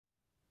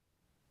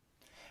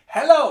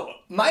Hello,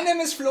 my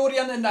name is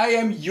Florian and I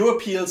am your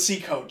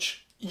PLC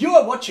coach. You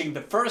are watching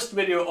the first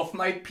video of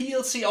my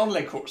PLC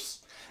online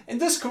course. In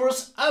this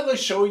course I will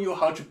show you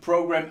how to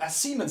program a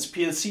Siemens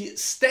PLC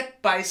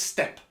step by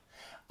step.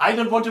 I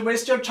don't want to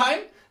waste your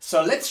time,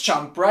 so let's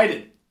jump right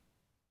in.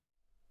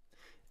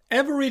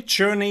 Every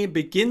journey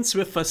begins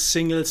with a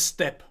single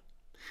step.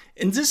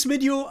 In this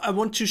video I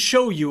want to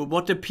show you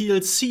what a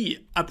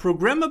PLC, a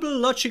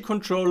programmable logic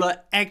controller,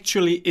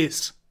 actually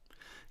is.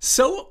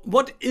 So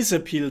what is a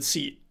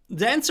PLC?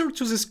 The answer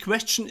to this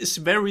question is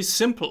very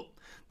simple.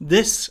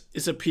 This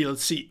is a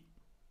PLC.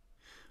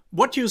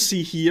 What you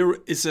see here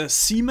is a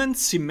Siemens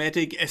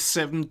Simatic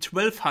S7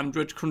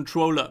 1200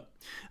 controller,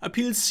 a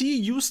PLC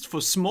used for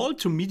small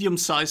to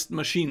medium-sized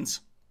machines.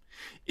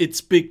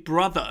 Its big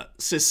brother,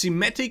 the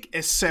Simatic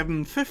S7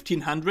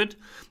 1500,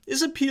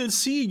 is a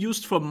PLC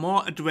used for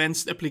more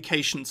advanced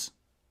applications.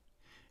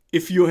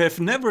 If you have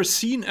never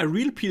seen a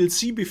real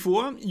PLC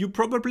before, you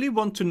probably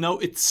want to know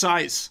its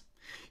size.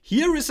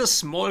 Here is a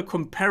small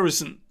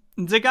comparison.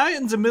 The guy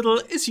in the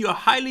middle is your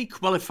highly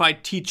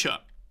qualified teacher.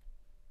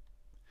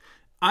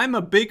 I'm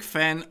a big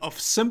fan of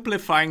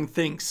simplifying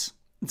things.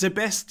 The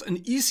best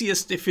and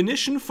easiest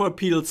definition for a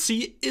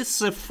PLC is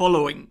the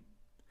following.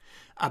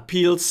 A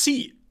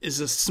PLC is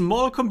a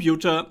small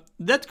computer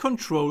that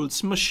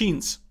controls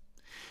machines.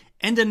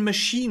 And a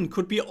machine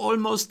could be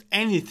almost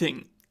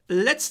anything.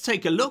 Let's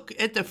take a look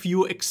at a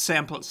few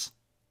examples.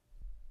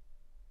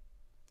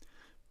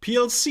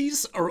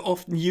 PLCs are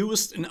often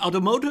used in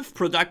automotive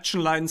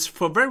production lines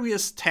for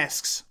various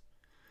tasks.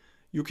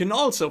 You can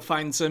also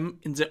find them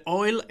in the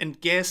oil and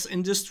gas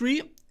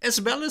industry as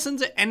well as in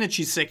the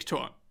energy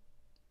sector.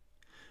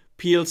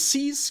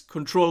 PLCs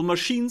control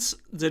machines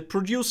that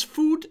produce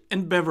food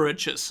and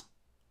beverages.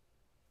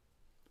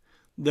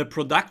 The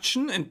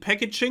production and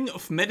packaging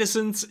of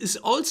medicines is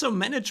also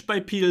managed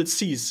by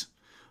PLCs.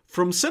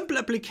 From simple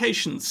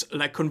applications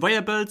like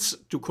conveyor belts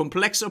to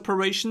complex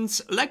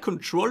operations like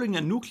controlling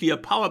a nuclear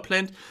power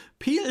plant,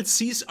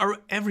 PLCs are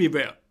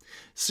everywhere.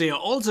 They are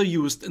also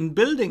used in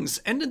buildings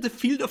and in the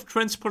field of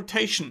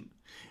transportation.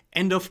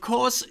 And of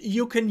course,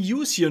 you can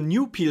use your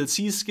new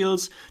PLC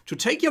skills to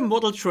take your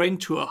model train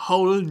to a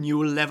whole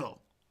new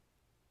level.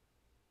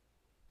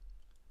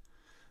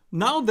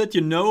 Now that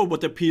you know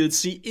what a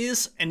PLC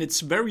is and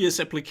its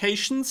various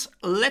applications,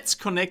 let's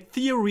connect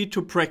theory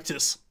to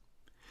practice.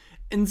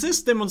 In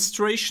this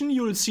demonstration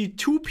you will see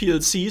two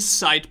PLCs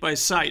side by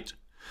side.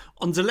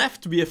 On the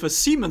left we have a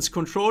Siemens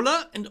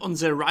controller and on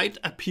the right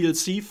a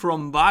PLC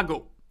from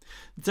Vago.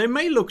 They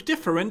may look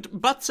different,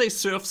 but they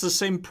serve the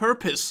same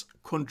purpose,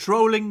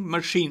 controlling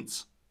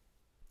machines.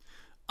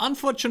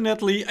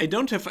 Unfortunately, I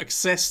don't have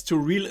access to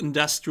real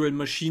industrial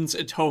machines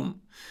at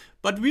home,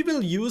 but we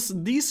will use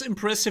these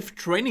impressive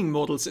training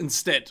models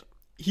instead.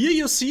 Here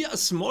you see a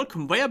small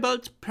conveyor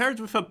belt paired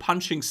with a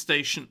punching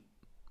station.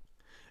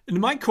 In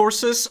my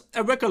courses,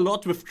 I work a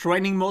lot with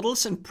training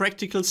models and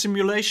practical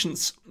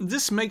simulations.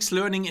 This makes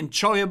learning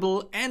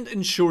enjoyable and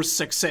ensures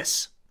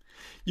success.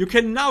 You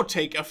can now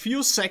take a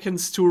few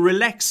seconds to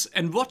relax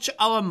and watch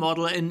our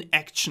model in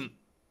action.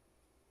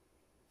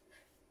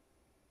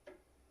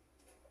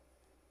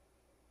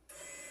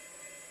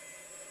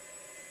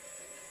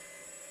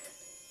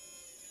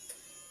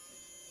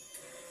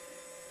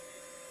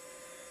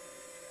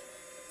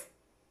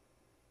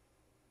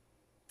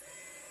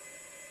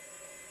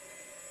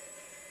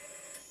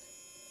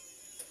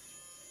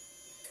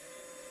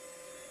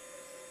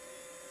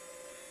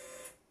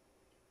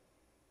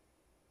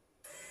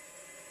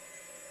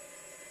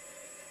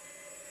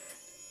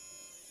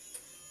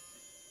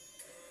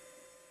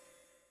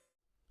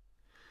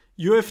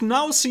 You have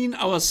now seen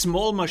our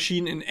small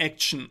machine in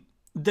action.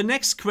 The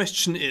next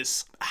question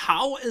is,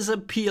 how is a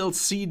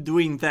PLC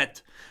doing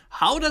that?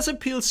 How does a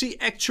PLC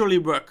actually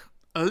work?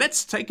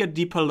 Let's take a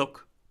deeper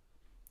look.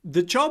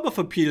 The job of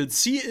a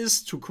PLC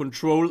is to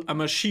control a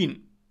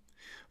machine.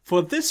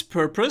 For this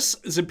purpose,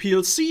 the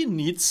PLC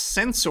needs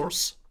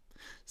sensors.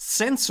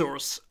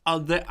 Sensors are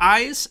the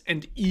eyes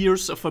and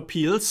ears of a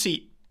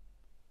PLC.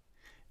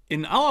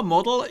 In our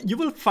model, you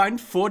will find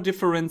 4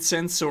 different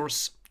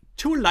sensors.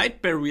 2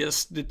 light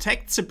barriers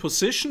detect the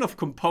position of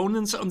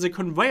components on the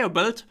conveyor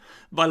belt,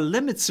 while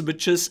limit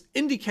switches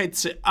indicate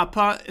the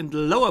upper and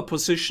lower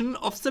position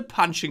of the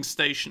punching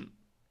station.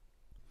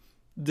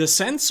 The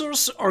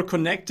sensors are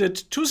connected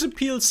to the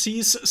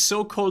PLC's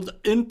so-called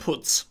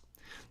inputs.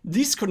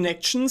 These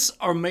connections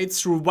are made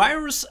through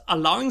wires,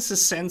 allowing the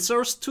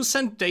sensors to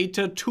send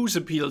data to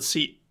the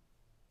PLC.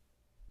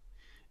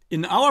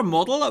 In our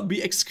model,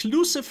 we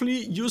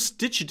exclusively use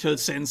digital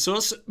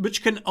sensors,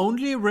 which can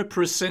only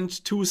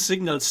represent 2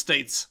 signal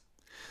states.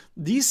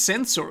 These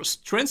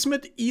sensors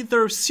transmit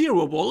either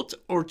 0 volt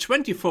or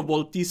 24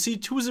 volt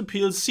DC to the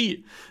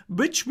PLC,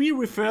 which we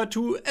refer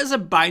to as a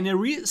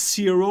binary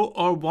 0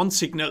 or 1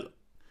 signal.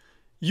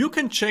 You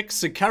can check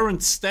the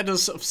current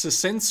status of the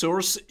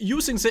sensors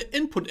using the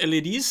input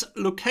LEDs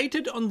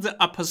located on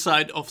the upper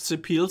side of the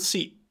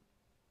PLC.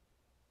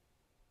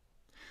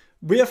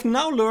 We have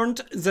now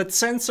learned that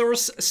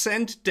sensors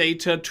send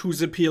data to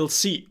the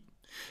PLC.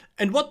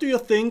 And what do you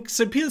think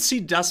the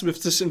PLC does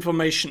with this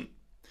information?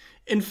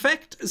 In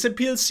fact, the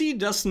PLC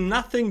does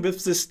nothing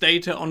with this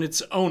data on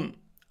its own.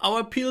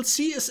 Our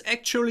PLC is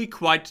actually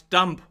quite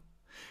dumb.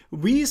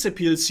 We, the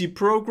PLC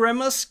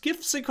programmers,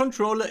 give the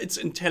controller its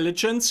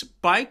intelligence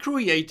by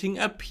creating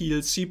a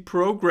PLC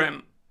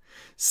program.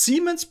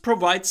 Siemens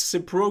provides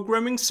the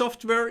programming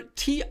software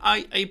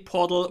TIA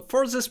Portal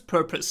for this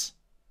purpose.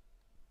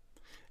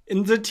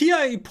 In the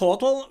TIA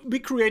Portal, we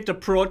create a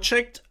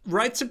project,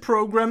 write the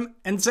program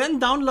and then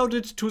download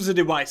it to the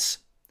device.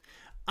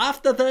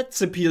 After that,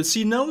 the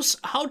PLC knows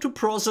how to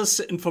process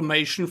the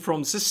information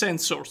from the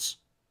sensors.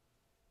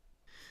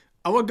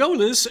 Our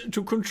goal is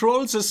to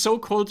control the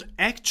so-called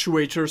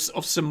actuators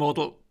of the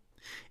model.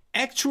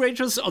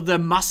 Actuators are the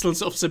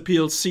muscles of the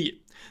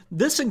PLC.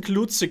 This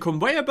includes the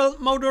conveyor belt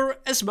motor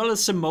as well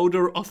as the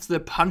motor of the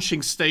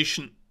punching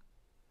station.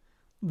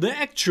 The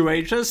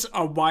actuators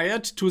are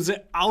wired to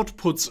the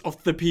outputs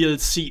of the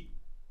PLC.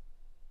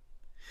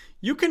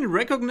 You can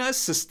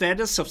recognize the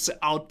status of the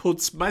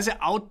outputs by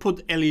the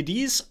output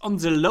LEDs on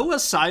the lower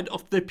side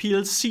of the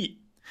PLC.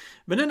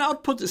 When an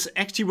output is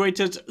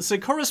activated, the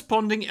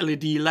corresponding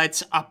LED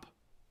lights up.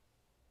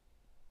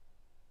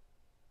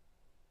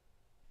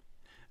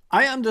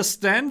 I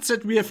understand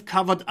that we have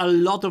covered a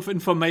lot of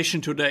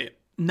information today.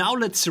 Now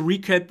let's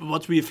recap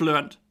what we've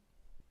learned.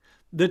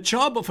 The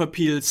job of a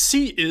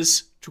PLC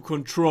is to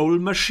control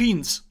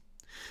machines.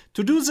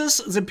 To do this,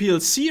 the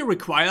PLC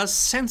requires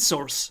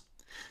sensors.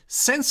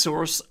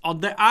 Sensors are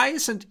the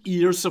eyes and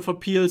ears of a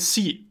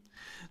PLC.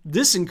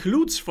 This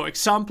includes, for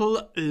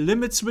example,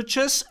 limit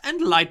switches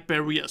and light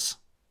barriers.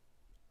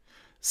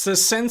 The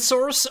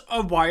sensors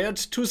are wired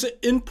to the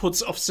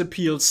inputs of the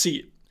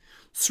PLC.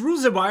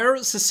 Through the wire,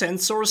 the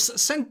sensors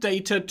send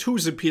data to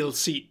the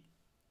PLC.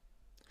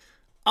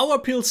 Our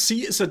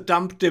PLC is a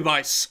dumb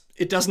device.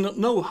 It does not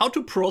know how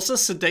to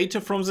process the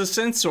data from the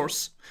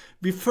sensors.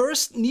 We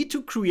first need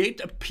to create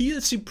a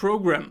PLC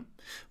program.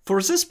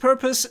 For this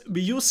purpose,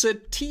 we use the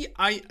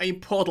TIA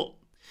Portal.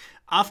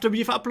 After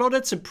we've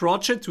uploaded the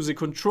project to the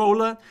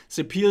controller,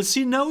 the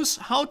PLC knows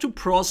how to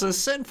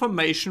process the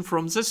information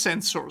from the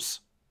sensors.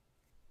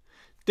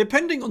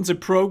 Depending on the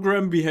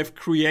program we have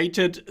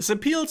created, the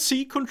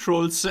PLC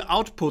controls the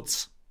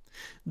outputs.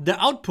 The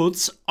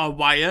outputs are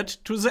wired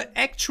to the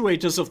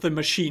actuators of the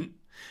machine.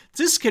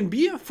 This can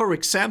be, for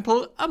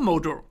example, a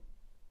motor.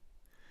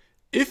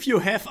 If you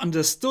have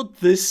understood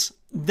this,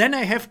 then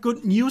I have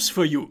good news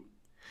for you.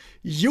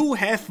 You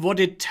have what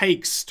it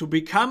takes to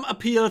become a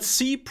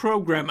PLC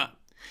programmer.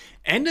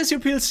 And as your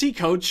PLC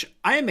coach,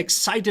 I am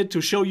excited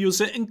to show you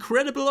the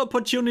incredible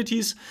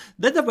opportunities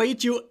that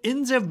await you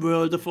in the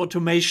world of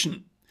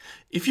automation.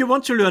 If you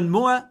want to learn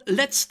more,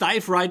 let's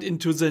dive right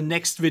into the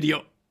next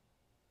video.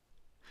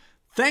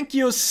 Thank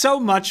you so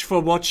much for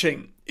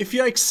watching. If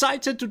you're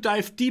excited to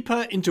dive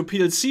deeper into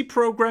PLC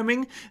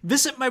programming,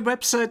 visit my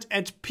website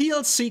at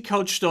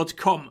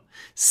plccoach.com.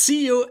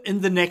 See you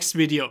in the next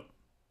video.